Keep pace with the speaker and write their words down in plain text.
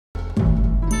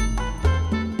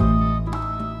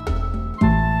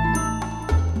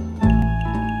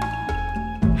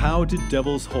How did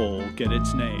Devil's Hole get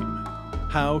its name?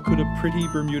 How could a pretty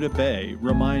Bermuda Bay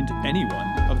remind anyone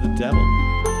of the devil?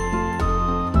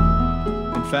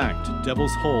 In fact,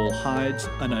 Devil's Hole hides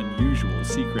an unusual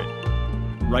secret.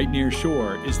 Right near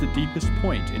shore is the deepest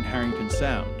point in Harrington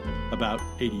Sound, about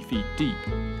 80 feet deep.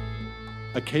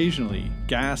 Occasionally,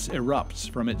 gas erupts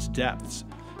from its depths,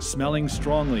 smelling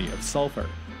strongly of sulfur,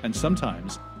 and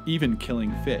sometimes even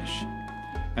killing fish.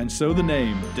 And so the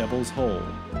name Devil's Hole,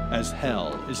 as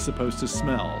hell is supposed to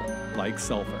smell like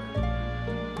sulfur.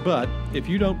 But if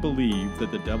you don't believe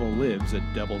that the devil lives at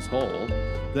Devil's Hole,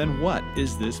 then what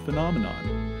is this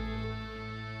phenomenon?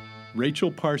 Rachel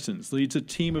Parsons leads a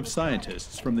team of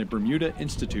scientists from the Bermuda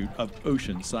Institute of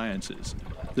Ocean Sciences.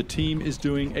 The team is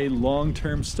doing a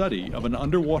long-term study of an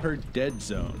underwater dead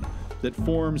zone that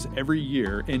forms every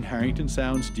year in Harrington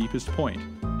Sound's deepest point,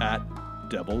 at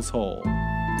Devil's Hole.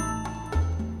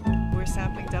 We're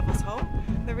sampling Devil's Hole.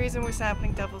 The reason we're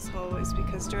sampling Devil's Hole is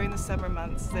because during the summer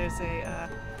months there's a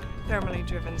thermally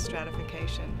driven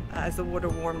stratification. As the water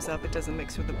warms up, it doesn't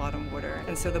mix with the bottom water,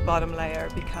 and so the bottom layer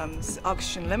becomes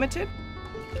oxygen limited.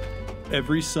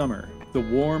 Every summer, the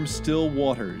warm, still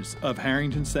waters of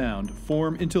Harrington Sound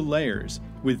form into layers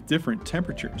with different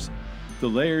temperatures. The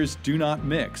layers do not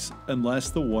mix unless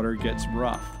the water gets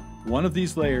rough. One of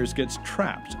these layers gets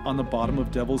trapped on the bottom of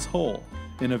Devil's Hole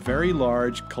in a very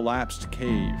large, collapsed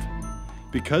cave.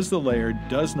 Because the layer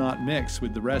does not mix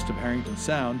with the rest of Harrington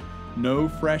Sound, no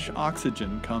fresh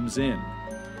oxygen comes in.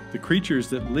 The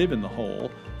creatures that live in the hole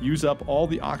use up all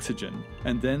the oxygen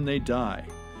and then they die.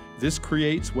 This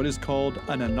creates what is called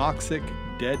an anoxic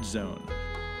dead zone,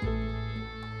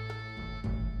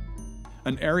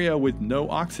 an area with no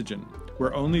oxygen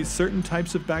where only certain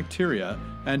types of bacteria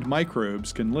and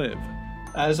microbes can live.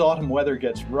 As autumn weather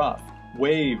gets rough,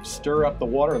 waves stir up the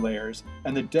water layers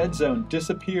and the dead zone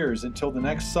disappears until the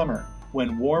next summer,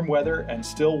 when warm weather and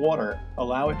still water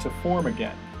allow it to form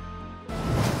again.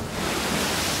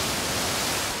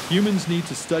 Humans need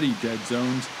to study dead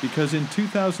zones because in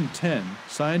 2010,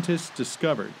 scientists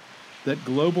discovered that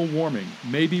global warming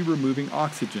may be removing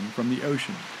oxygen from the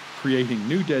ocean, creating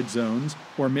new dead zones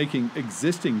or making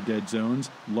existing dead zones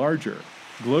larger.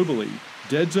 Globally,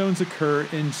 dead zones occur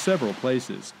in several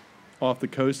places, off the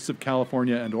coasts of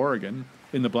California and Oregon,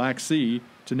 in the Black Sea,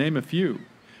 to name a few.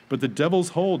 But the Devil's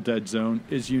Hole dead zone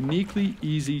is uniquely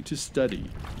easy to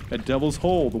study. At Devil's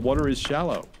Hole, the water is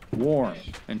shallow, warm,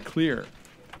 and clear.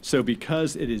 So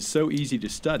because it is so easy to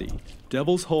study,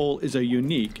 Devil's Hole is a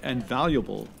unique and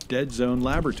valuable dead zone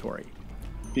laboratory.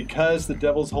 Because the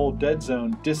Devil's Hole dead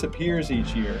zone disappears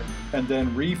each year and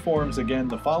then reforms again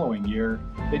the following year,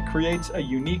 it creates a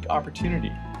unique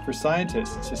opportunity for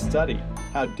scientists to study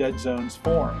how dead zones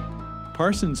form.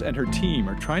 Parsons and her team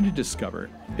are trying to discover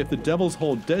if the Devil's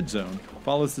Hole dead zone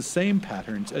follows the same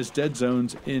patterns as dead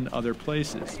zones in other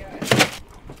places.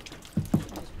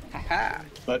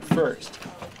 But first,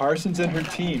 Parsons and her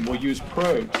team will use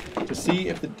probes to see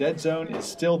if the dead zone is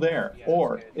still there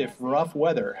or if rough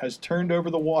weather has turned over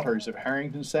the waters of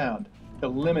Harrington Sound,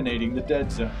 eliminating the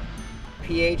dead zone.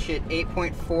 pH at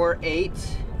 8.48.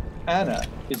 Anna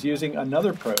is using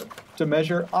another probe to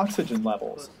measure oxygen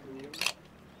levels.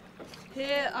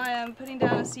 Here I am putting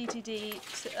down a CTD,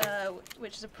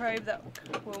 which is a probe that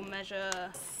will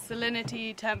measure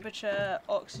salinity, temperature,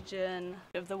 oxygen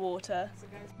of the water.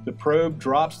 The probe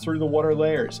drops through the water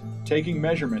layers, taking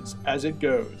measurements as it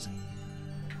goes.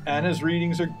 Anna's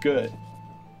readings are good.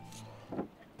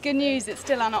 Good news, it's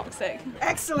still anoxic.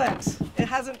 Excellent! It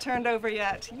hasn't turned over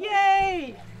yet.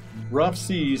 Yay! Rough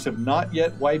seas have not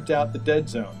yet wiped out the dead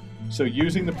zone, so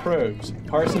using the probes,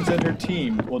 Parsons and her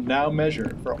team will now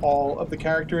measure for all of the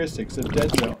characteristics of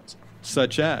dead zones,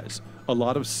 such as a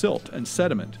lot of silt and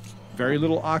sediment, very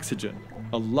little oxygen,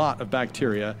 a lot of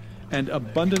bacteria, and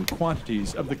abundant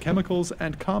quantities of the chemicals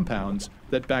and compounds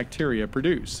that bacteria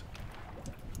produce.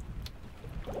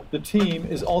 The team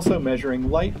is also measuring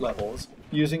light levels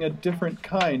using a different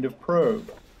kind of probe.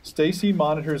 Stacy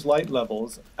monitors light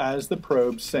levels as the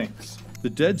probe sinks. The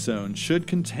dead zone should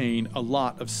contain a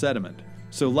lot of sediment,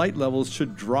 so light levels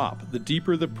should drop the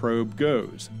deeper the probe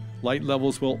goes. Light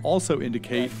levels will also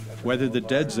indicate whether the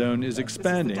dead zone is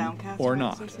expanding or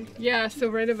not. Yeah, so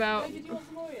right about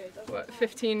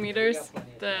 15 meters,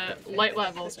 the light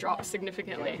levels drop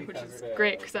significantly, which is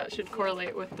great because that should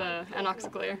correlate with the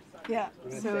anoxic layer. Yeah,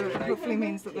 so it hopefully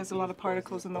means that there's a lot of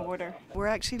particles in the water. We're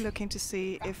actually looking to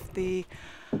see if the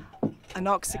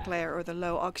anoxic layer or the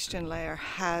low oxygen layer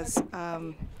has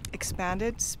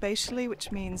expanded spatially,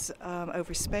 which means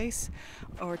over space,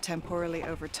 or temporally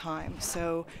over time.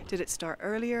 So did it start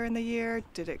earlier in the year?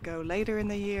 Did it go later in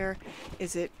the year?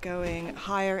 Is it going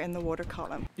higher in the water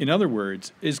column? In other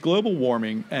words, is global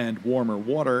warming and warmer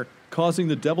water causing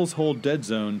the Devil's Hole dead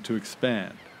zone to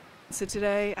expand? So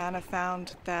today Anna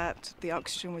found that the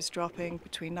oxygen was dropping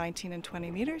between 19 and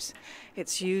 20 meters.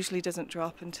 It usually doesn't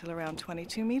drop until around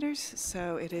 22 meters,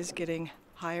 so it is getting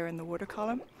higher in the water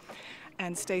column.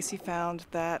 And Stacy found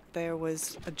that there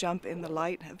was a jump in the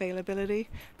light availability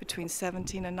between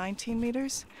 17 and 19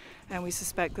 meters, and we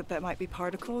suspect that that might be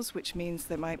particles, which means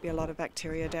there might be a lot of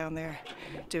bacteria down there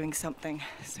doing something.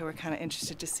 So we're kind of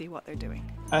interested to see what they're doing.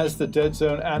 As the dead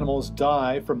zone animals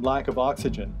die from lack of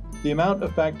oxygen, the amount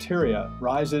of bacteria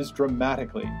rises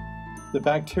dramatically. The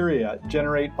bacteria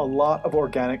generate a lot of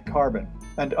organic carbon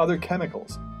and other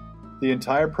chemicals. The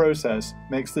entire process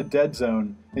makes the dead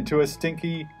zone into a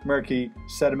stinky, murky,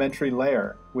 sedimentary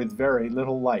layer with very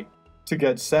little light. To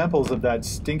get samples of that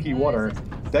stinky water,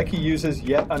 Becky uses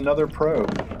yet another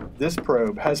probe. This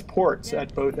probe has ports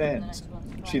at both ends.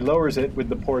 She lowers it with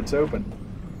the ports open.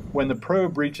 When the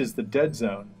probe reaches the dead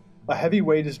zone, a heavy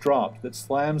weight is dropped that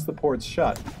slams the ports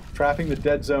shut, trapping the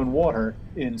dead zone water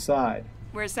inside.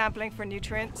 We're sampling for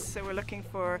nutrients, so we're looking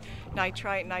for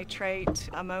nitrite, nitrate,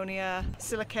 ammonia,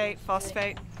 silicate,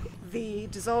 phosphate. The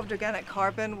dissolved organic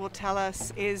carbon will tell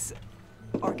us, is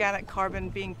organic carbon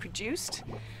being produced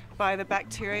by the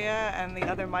bacteria and the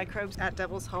other microbes at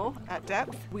Devil's Hole at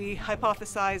depth. We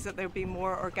hypothesize that there would be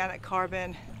more organic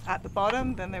carbon at the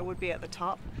bottom than there would be at the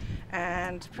top,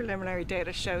 and preliminary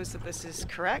data shows that this is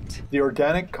correct. The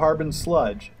organic carbon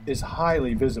sludge is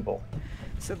highly visible.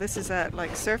 So this is at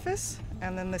surface,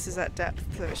 and then this is at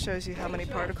depth, so it shows you how many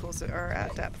particles are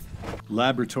at depth.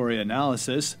 Laboratory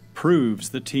analysis proves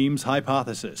the team's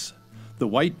hypothesis. The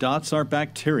white dots are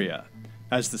bacteria.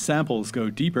 As the samples go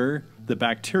deeper, the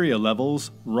bacteria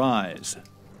levels rise.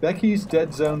 Becky's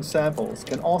dead zone samples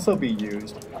can also be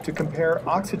used to compare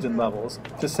oxygen levels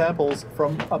to samples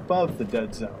from above the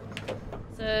dead zone.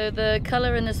 So the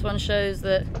colour in this one shows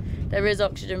that there is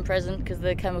oxygen present because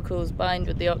the chemicals bind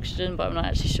with the oxygen, but I'm not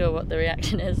actually sure what the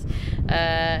reaction is.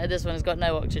 This one has got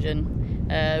no oxygen,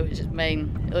 which is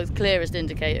the clearest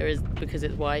indicator is because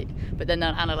it's white, but then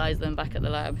they'll analyse them back at the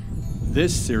lab.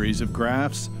 This series of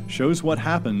graphs shows what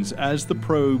happens as the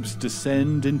probes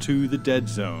descend into the dead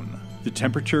zone. The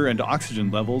temperature and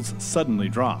oxygen levels suddenly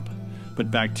drop,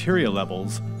 but bacteria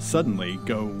levels suddenly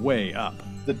go way up.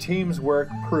 The team's work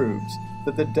proves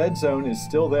that the dead zone is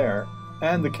still there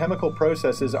and the chemical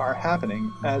processes are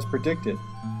happening as predicted.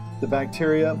 The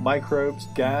bacteria, microbes,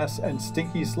 gas, and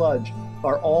stinky sludge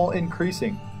are all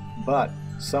increasing, but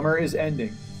summer is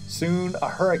ending. Soon a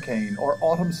hurricane or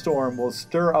autumn storm will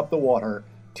stir up the water,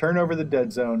 turn over the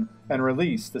dead zone, and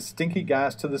release the stinky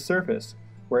gas to the surface,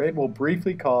 where it will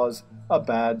briefly cause a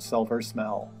bad sulfur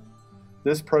smell.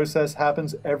 This process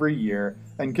happens every year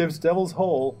and gives Devil's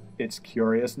Hole its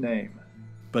curious name.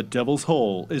 But Devil's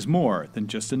Hole is more than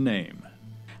just a name.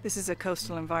 This is a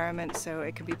coastal environment, so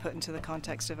it can be put into the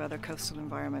context of other coastal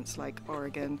environments like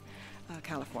Oregon,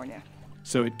 California.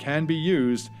 So it can be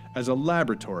used as a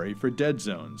laboratory for dead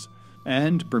zones.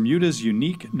 And Bermuda's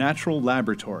unique natural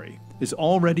laboratory is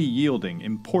already yielding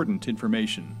important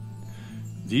information.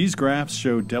 These graphs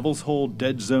show Devil's Hole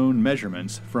dead zone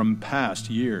measurements from past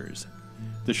years.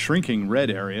 The shrinking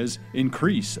red areas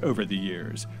increase over the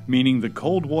years, meaning the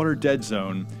cold water dead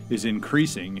zone is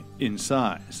increasing in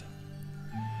size.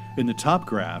 In the top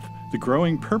graph, the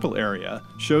growing purple area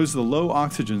shows the low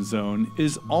oxygen zone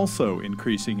is also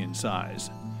increasing in size.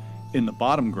 In the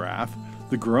bottom graph,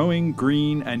 the growing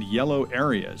green and yellow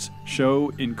areas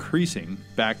show increasing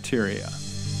bacteria.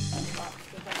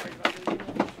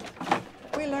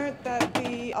 We learned that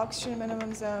the oxygen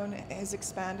minimum zone is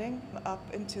expanding up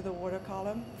into the water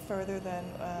column further than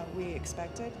we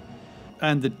expected.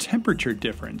 And the temperature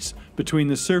difference between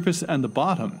the surface and the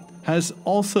bottom has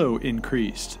also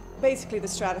increased. Basically, the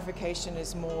stratification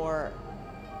is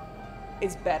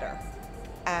better,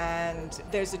 and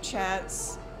there's a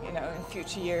chance, in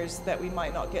future years that we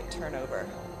might not get turnover.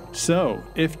 So,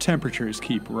 if temperatures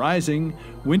keep rising,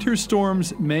 winter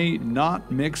storms may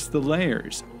not mix the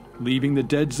layers, leaving the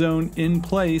dead zone in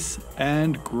place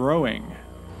and growing.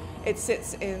 It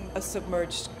sits in a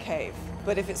submerged cave,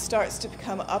 but if it starts to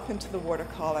come up into the water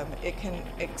column, it can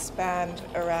expand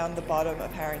around the bottom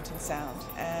of Harrington Sound.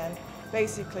 And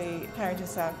basically, Harrington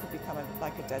Sound could become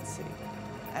like a dead city.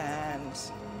 And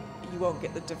you won't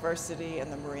get the diversity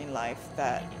and the marine life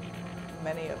that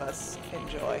many of us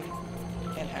enjoy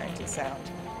in Harrington Sound.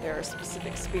 There are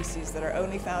specific species that are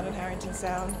only found in Harrington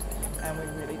Sound, and we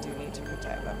really do need to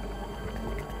protect them.